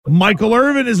Michael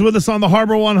Irvin is with us on the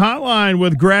Harbor One Hotline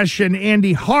with Gresh and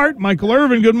Andy Hart. Michael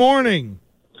Irvin, good morning.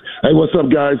 Hey, what's up,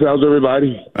 guys? How's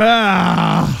everybody?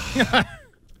 Yeah,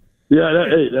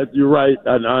 you're right.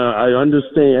 I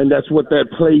understand. That's what that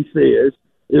play says.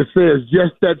 It says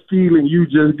just that feeling you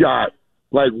just got.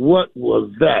 Like, what was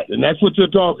that? And that's what you're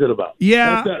talking about.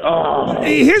 Yeah.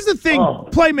 Here's the thing,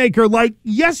 Playmaker. Like,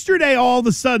 yesterday, all of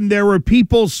a sudden, there were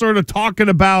people sort of talking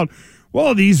about,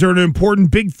 well, these are an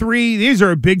important big three. These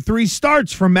are big three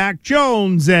starts for Mac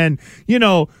Jones. And,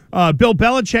 Bill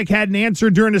Belichick had an answer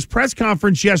during his press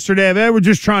conference yesterday. They were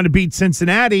just trying to beat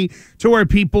Cincinnati, to where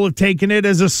people have taken it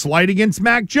as a slight against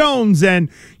Mac Jones. And,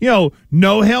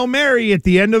 no Hail Mary at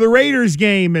the end of the Raiders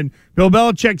game. And Bill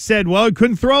Belichick said, well, he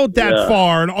couldn't throw it that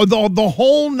far. And the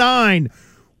whole nine.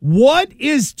 What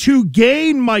is to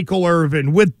gain, Michael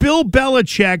Irvin, with Bill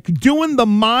Belichick doing the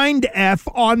mind F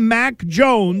on Mac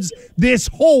Jones this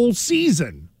whole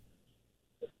season?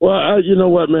 Well, you know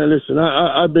what, man? Listen,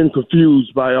 I've been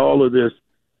confused by all of this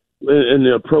and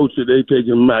the approach that they take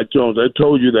in Mac Jones. I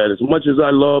told you that. As much as I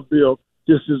love Bill,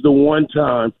 this is the one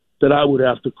time that I would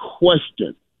have to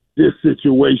question this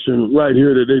situation right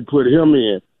here that they put him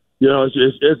in.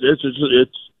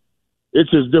 It's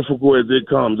as difficult as it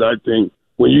comes, I think,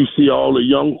 when you see all the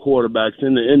young quarterbacks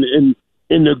in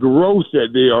the growth that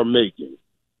they are making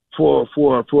for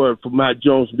Mac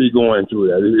Jones to be going through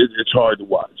that. It's hard to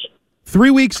watch.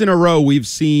 3 weeks in a row, we've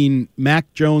seen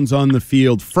Mac Jones on the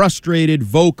field, frustrated,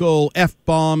 vocal,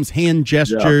 F-bombs, hand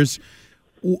gestures.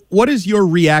 Yeah. What is your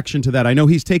reaction to that? I know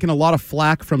he's taken a lot of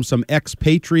flack from some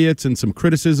ex-Patriots and some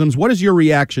criticisms. What is your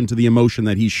reaction to the emotion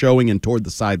that he's showing and toward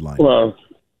the sideline? Well,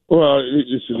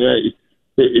 listen,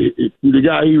 the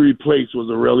guy he replaced was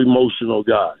a real emotional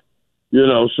guy,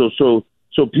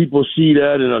 so people see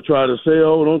that and try to say,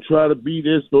 oh, don't try to be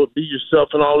this, don't be yourself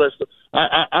and all that stuff.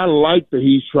 I like that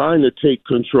he's trying to take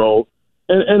control,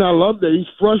 and I love that he's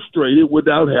frustrated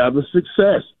without having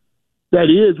success. That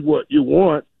is what you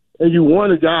want, and you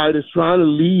want a guy that's trying to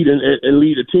lead and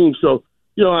lead a team. So,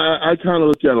 I kind of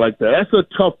look at it like that. That's a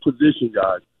tough position,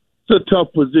 guys. It's a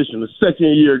tough position, a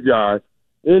second-year guy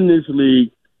in this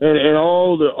league. And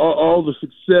all the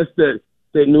success that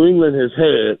New England has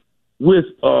had with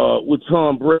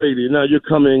Tom Brady, now you're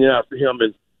coming after him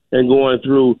and going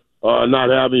through not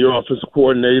having your offensive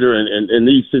coordinator and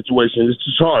these situations. It's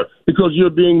just hard because you're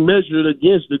being measured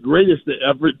against the greatest to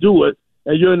ever do it,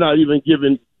 and you're not even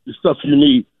given the stuff you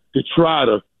need to try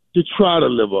to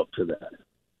live up to that.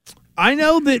 I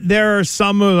know that there are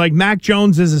some, like Mac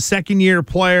Jones is a second-year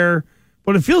player,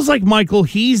 but it feels like, Michael,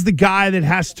 he's the guy that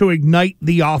has to ignite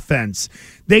the offense.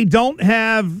 They don't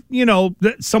have,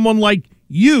 someone like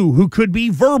you who could be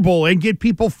verbal and get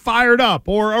people fired up,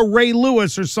 or a Ray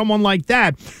Lewis or someone like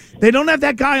that. They don't have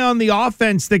that guy on the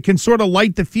offense that can sort of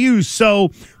light the fuse. So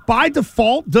by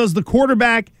default, does the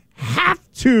quarterback have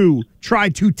to try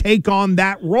to take on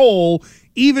that role,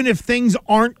 even if things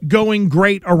aren't going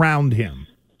great around him?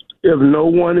 If no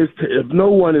one is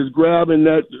grabbing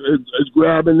that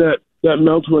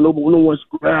mental, and no one's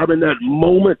grabbing that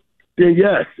moment, then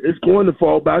yes, it's going to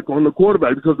fall back on the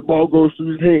quarterback because the ball goes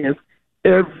through his hands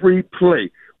every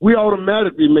play. We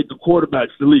automatically make the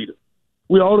quarterbacks the leader.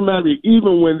 We automatically,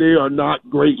 even when they are not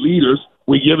great leaders,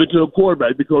 we give it to the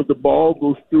quarterback because the ball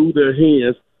goes through their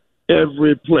hands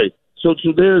every play. So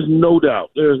there's no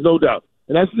doubt. There's no doubt.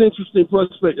 And that's an interesting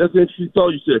prospect. That's an interesting thought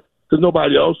you said, because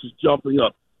nobody else is jumping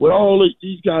up. With all of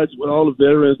these guys, with all the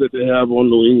veterans that they have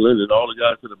on New England and all the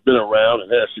guys that have been around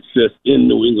and had success in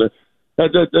New England,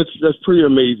 that's pretty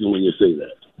amazing when you say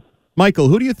that. Michael,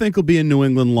 who do you think will be in New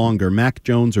England longer, Mac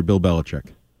Jones or Bill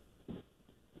Belichick?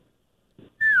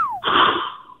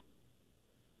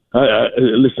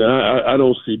 Listen, I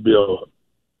don't see Bill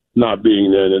not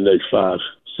being there in the next 5-6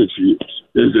 years.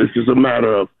 It's just a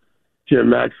matter of can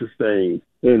Mac sustain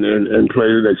and play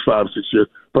the next 5-6 years.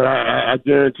 But I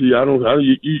guarantee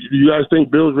you, you guys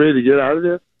think Bill's ready to get out of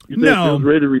there? You think Bill's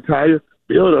ready to retire?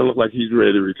 Bill doesn't look like he's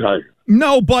ready to retire.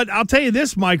 No, but I'll tell you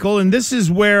this, Michael, and this is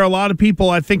where a lot of people,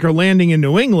 I think, are landing in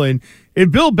New England.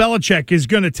 If Bill Belichick is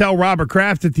going to tell Robert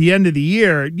Kraft at the end of the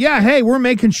year, yeah, hey, we're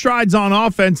making strides on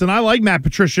offense, and I like Matt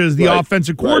Patricia as the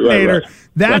offensive coordinator,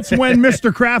 that's when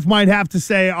Mr. Kraft might have to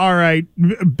say, all right,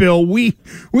 Bill, we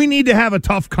need to have a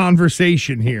tough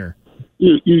conversation here.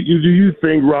 Do you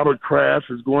think Robert Kraft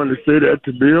is going to say that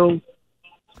to Bill?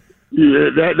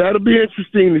 Yeah, that'll be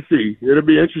interesting to see. It'll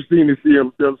be interesting to see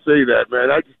him say that, man.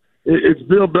 It's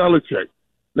Bill Belichick.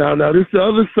 Now this is the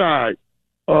other side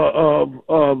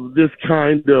of this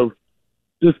kind of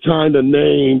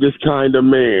name, this kind of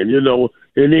man.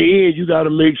 In the end, you got to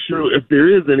make sure if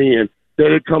there is an end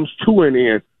that it comes to an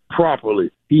end properly.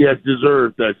 he has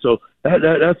deserved that. So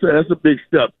that's a big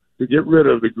step to get rid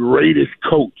of the greatest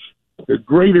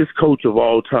coach of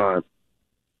all time.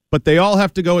 But they all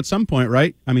have to go at some point,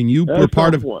 right? I mean, you were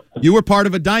part of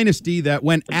a dynasty that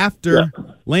went after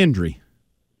Landry.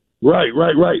 Right.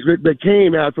 They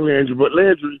came after Landry, but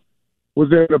Landry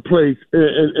was in a place,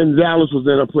 and Dallas was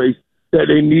in a place that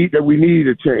we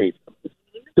needed to change.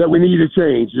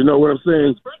 You know what I'm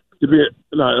saying? They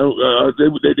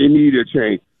needed to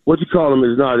change. What you call them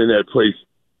is not in that place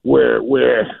where it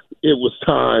was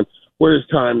time, where it's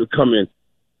time to come in,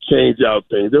 change out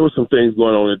things. There were some things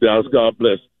going on in Dallas. God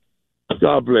bless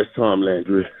Tom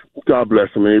Landry. God bless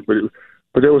him.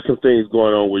 But there were some things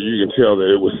going on where you can tell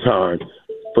that it was time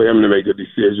for him to make a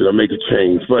decision or make a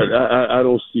change. But I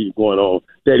don't see it going on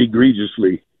that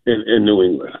egregiously in New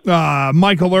England.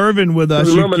 Michael Irvin with us.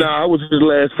 Remember now, I was his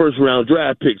last first-round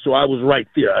draft pick, so I was right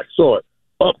there. I saw it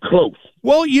up close.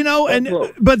 Well,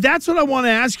 but that's what I want to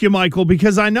ask you, Michael,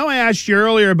 because I know I asked you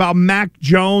earlier about Mac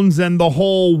Jones and the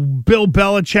whole Bill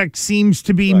Belichick seems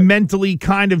to be mentally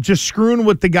kind of just screwing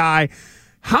with the guy.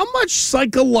 How much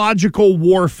psychological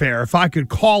warfare, if I could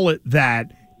call it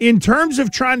that, in terms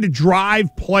of trying to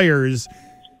drive players,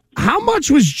 how much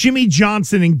was Jimmy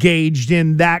Johnson engaged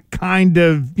in that kind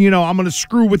of, I'm going to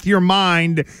screw with your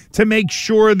mind to make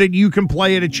sure that you can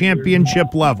play at a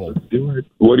championship level?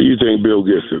 What do you think Bill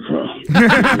gets it from?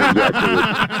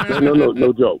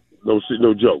 No joke.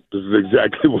 No joke. This is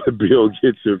exactly what Bill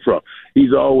gets it from.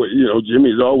 He's always,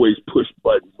 Jimmy's always pushed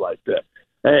buttons like that.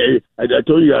 Hey, I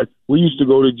told you guys, we used to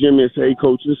go to Jimmy and say, hey,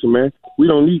 Coach, listen, man, we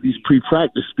don't need these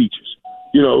pre-practice speeches.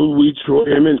 We throw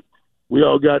him in. We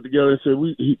all got together and said,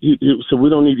 we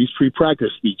don't need these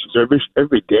pre-practice speeches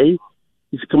every day.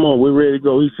 He said, come on, we're ready to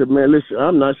go. He said, man, listen,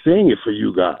 I'm not saying it for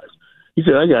you guys. He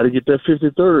said, I got to get that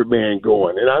 53rd man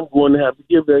going, and I'm going to have to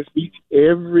give that speech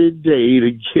every day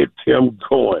to get them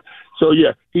going. So,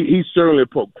 yeah, he certainly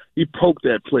poked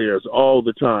at players all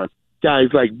the time. Guys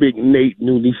like Big Nate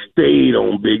knew he stayed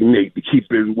on Big Nate to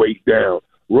keep his weight down,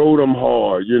 rode him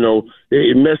hard,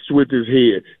 It messed with his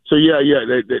head. So,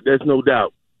 that's no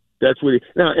doubt. That's what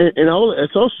now, and all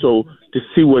that's also to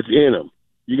see what's in him.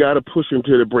 You got to push him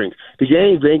to the brink. The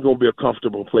games ain't gonna be a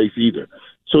comfortable place either.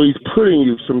 So he's putting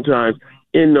you sometimes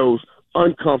in those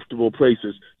uncomfortable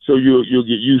places, so you'll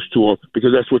get used to them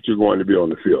because that's what you're going to be on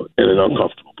the field, in an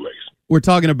uncomfortable place. We're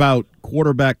talking about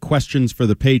quarterback questions for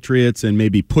the Patriots and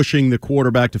maybe pushing the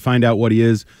quarterback to find out what he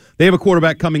is. They have a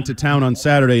quarterback coming to town on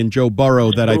Saturday in Joe Burrow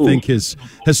that I think has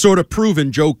sort of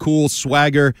proven Joe Cool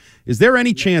swagger. Is there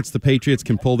any chance the Patriots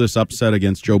can pull this upset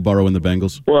against Joe Burrow and the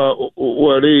Bengals? Well,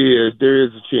 there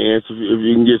is a chance if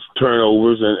you can get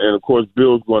turnovers, and of course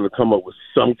Bill's going to come up with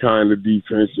some kind of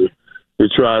defense to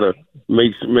try to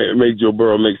make Joe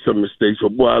Burrow make some mistakes.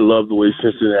 But boy, I love the way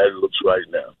Cincinnati looks right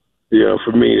now.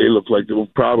 For me, they look like they were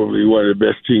probably one of the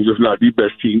best teams, if not the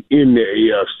best team in the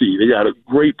AFC. They got a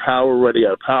great power run. They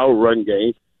got a power run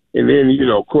game. And then,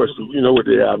 of course, you know what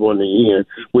they have on the end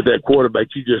with that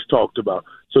quarterback you just talked about.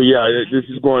 So, yeah, this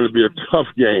is going to be a tough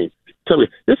game. Tell me,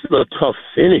 this is a tough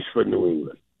finish for New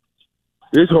England.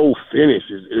 This whole finish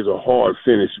is a hard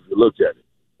finish if you look at it.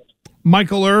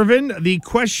 Michael Irvin, the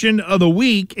question of the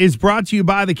week is brought to you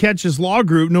by the Catches Law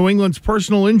Group, New England's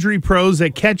personal injury pros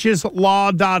at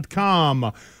catcheslaw.com.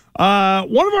 One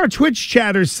of our Twitch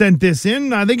chatters sent this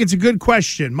in. I think it's a good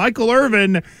question. Michael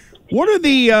Irvin, what are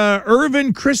the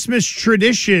Irvin Christmas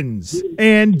traditions?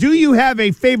 And do you have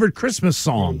a favorite Christmas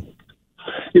song?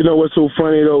 You know what's so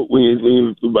funny, though?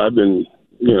 I've been,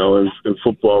 in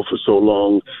football for so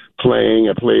long,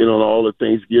 I played on all the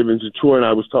Thanksgivings. And Troy and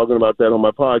I was talking about that on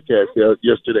my podcast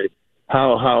yesterday,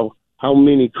 how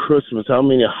many Christmas, how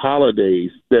many holidays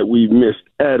that we've missed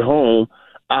at home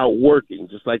out working,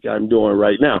 just like I'm doing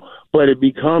right now. But it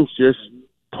becomes just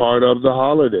part of the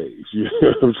holidays. You know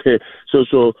what I'm saying?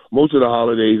 So most of the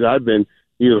holidays I've been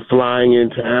either flying in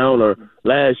town, or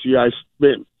last year I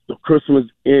spent Christmas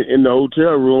in the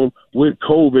hotel room with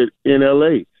COVID in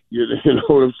L.A. You know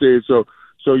what I'm saying? So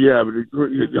yeah, but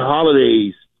the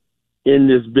holidays in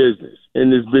this business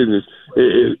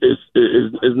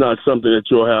is not something that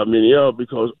you'll have many of,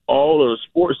 because all of the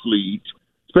sports leagues,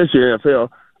 especially NFL,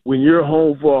 when you're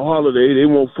home for a holiday, they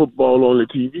want football on the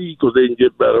TV because they can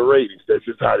get better ratings. That's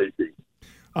just how they think.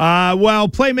 Well,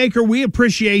 Playmaker, we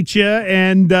appreciate you,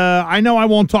 and I know I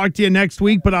won't talk to you next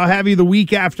week, but I'll have you the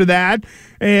week after that.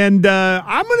 And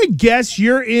I'm going to guess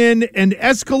you're in an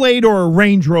Escalade or a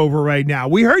Range Rover right now.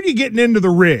 We heard you getting into the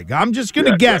rig. I'm just going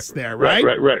to guess there, right?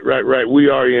 Right. We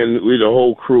the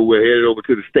whole crew. We're headed over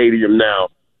to the stadium now.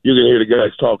 You can hear the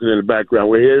guys talking in the background.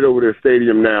 We're headed over to the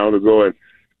stadium now to go and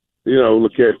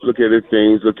look at the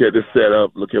things, look at the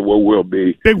setup, look at what will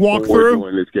be. Big walkthrough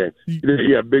in this game.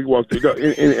 Yeah, big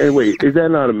walkthrough. And wait, is that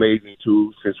not amazing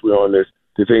too? Since we're on this,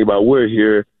 to think about we're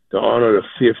here to honor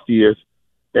the 50th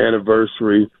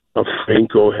anniversary of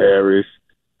Franco Harris,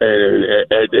 and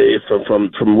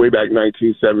from way back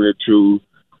 1972,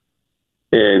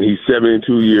 and he's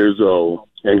 72 years old,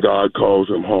 and God calls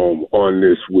him home on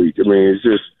this week. I mean,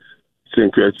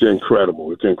 it's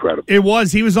incredible. It's incredible. It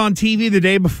was. He was on TV the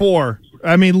day before.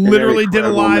 I mean, literally did a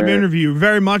live interview.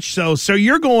 Very much so. So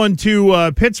you're going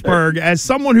to Pittsburgh. As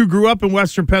someone who grew up in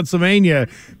Western Pennsylvania,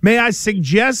 may I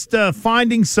suggest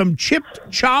finding some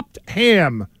chopped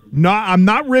ham? I'm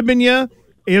not ribbing you.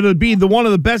 It'll be one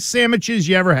of the best sandwiches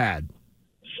you ever had.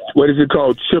 What is it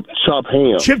called? Chip Chop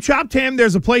Ham. Chip Chopped Ham.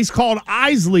 There's a place called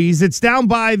Isley's. It's down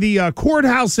by the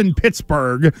courthouse in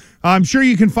Pittsburgh. I'm sure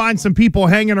you can find some people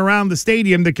hanging around the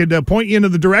stadium that could point you into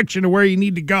the direction of where you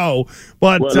need to go.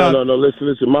 But no.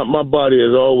 Listen. My body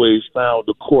has always found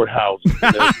the courthouse.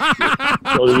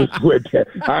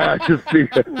 I just see.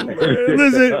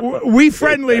 Listen, we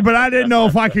friendly, but I didn't know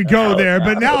if I could go there.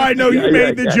 But now I know you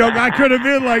made the joke. I could have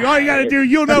been like, all you got to do,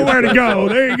 you'll know where to go.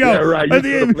 There you go. Yeah, right.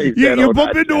 You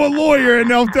bump into a lawyer,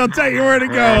 and they'll tell you where to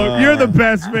go. You're the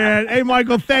best, man. Hey,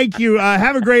 Michael, thank you.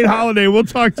 Have a great holiday. We'll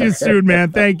talk to you soon,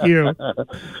 man. Thank you.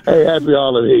 Hey, happy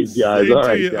holidays, guys. All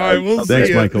right, we'll Thanks,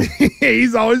 see Michael.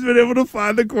 He's always been able to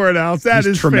find the courthouse. That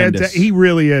is tremendous. fantastic. He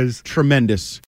really is. Tremendous.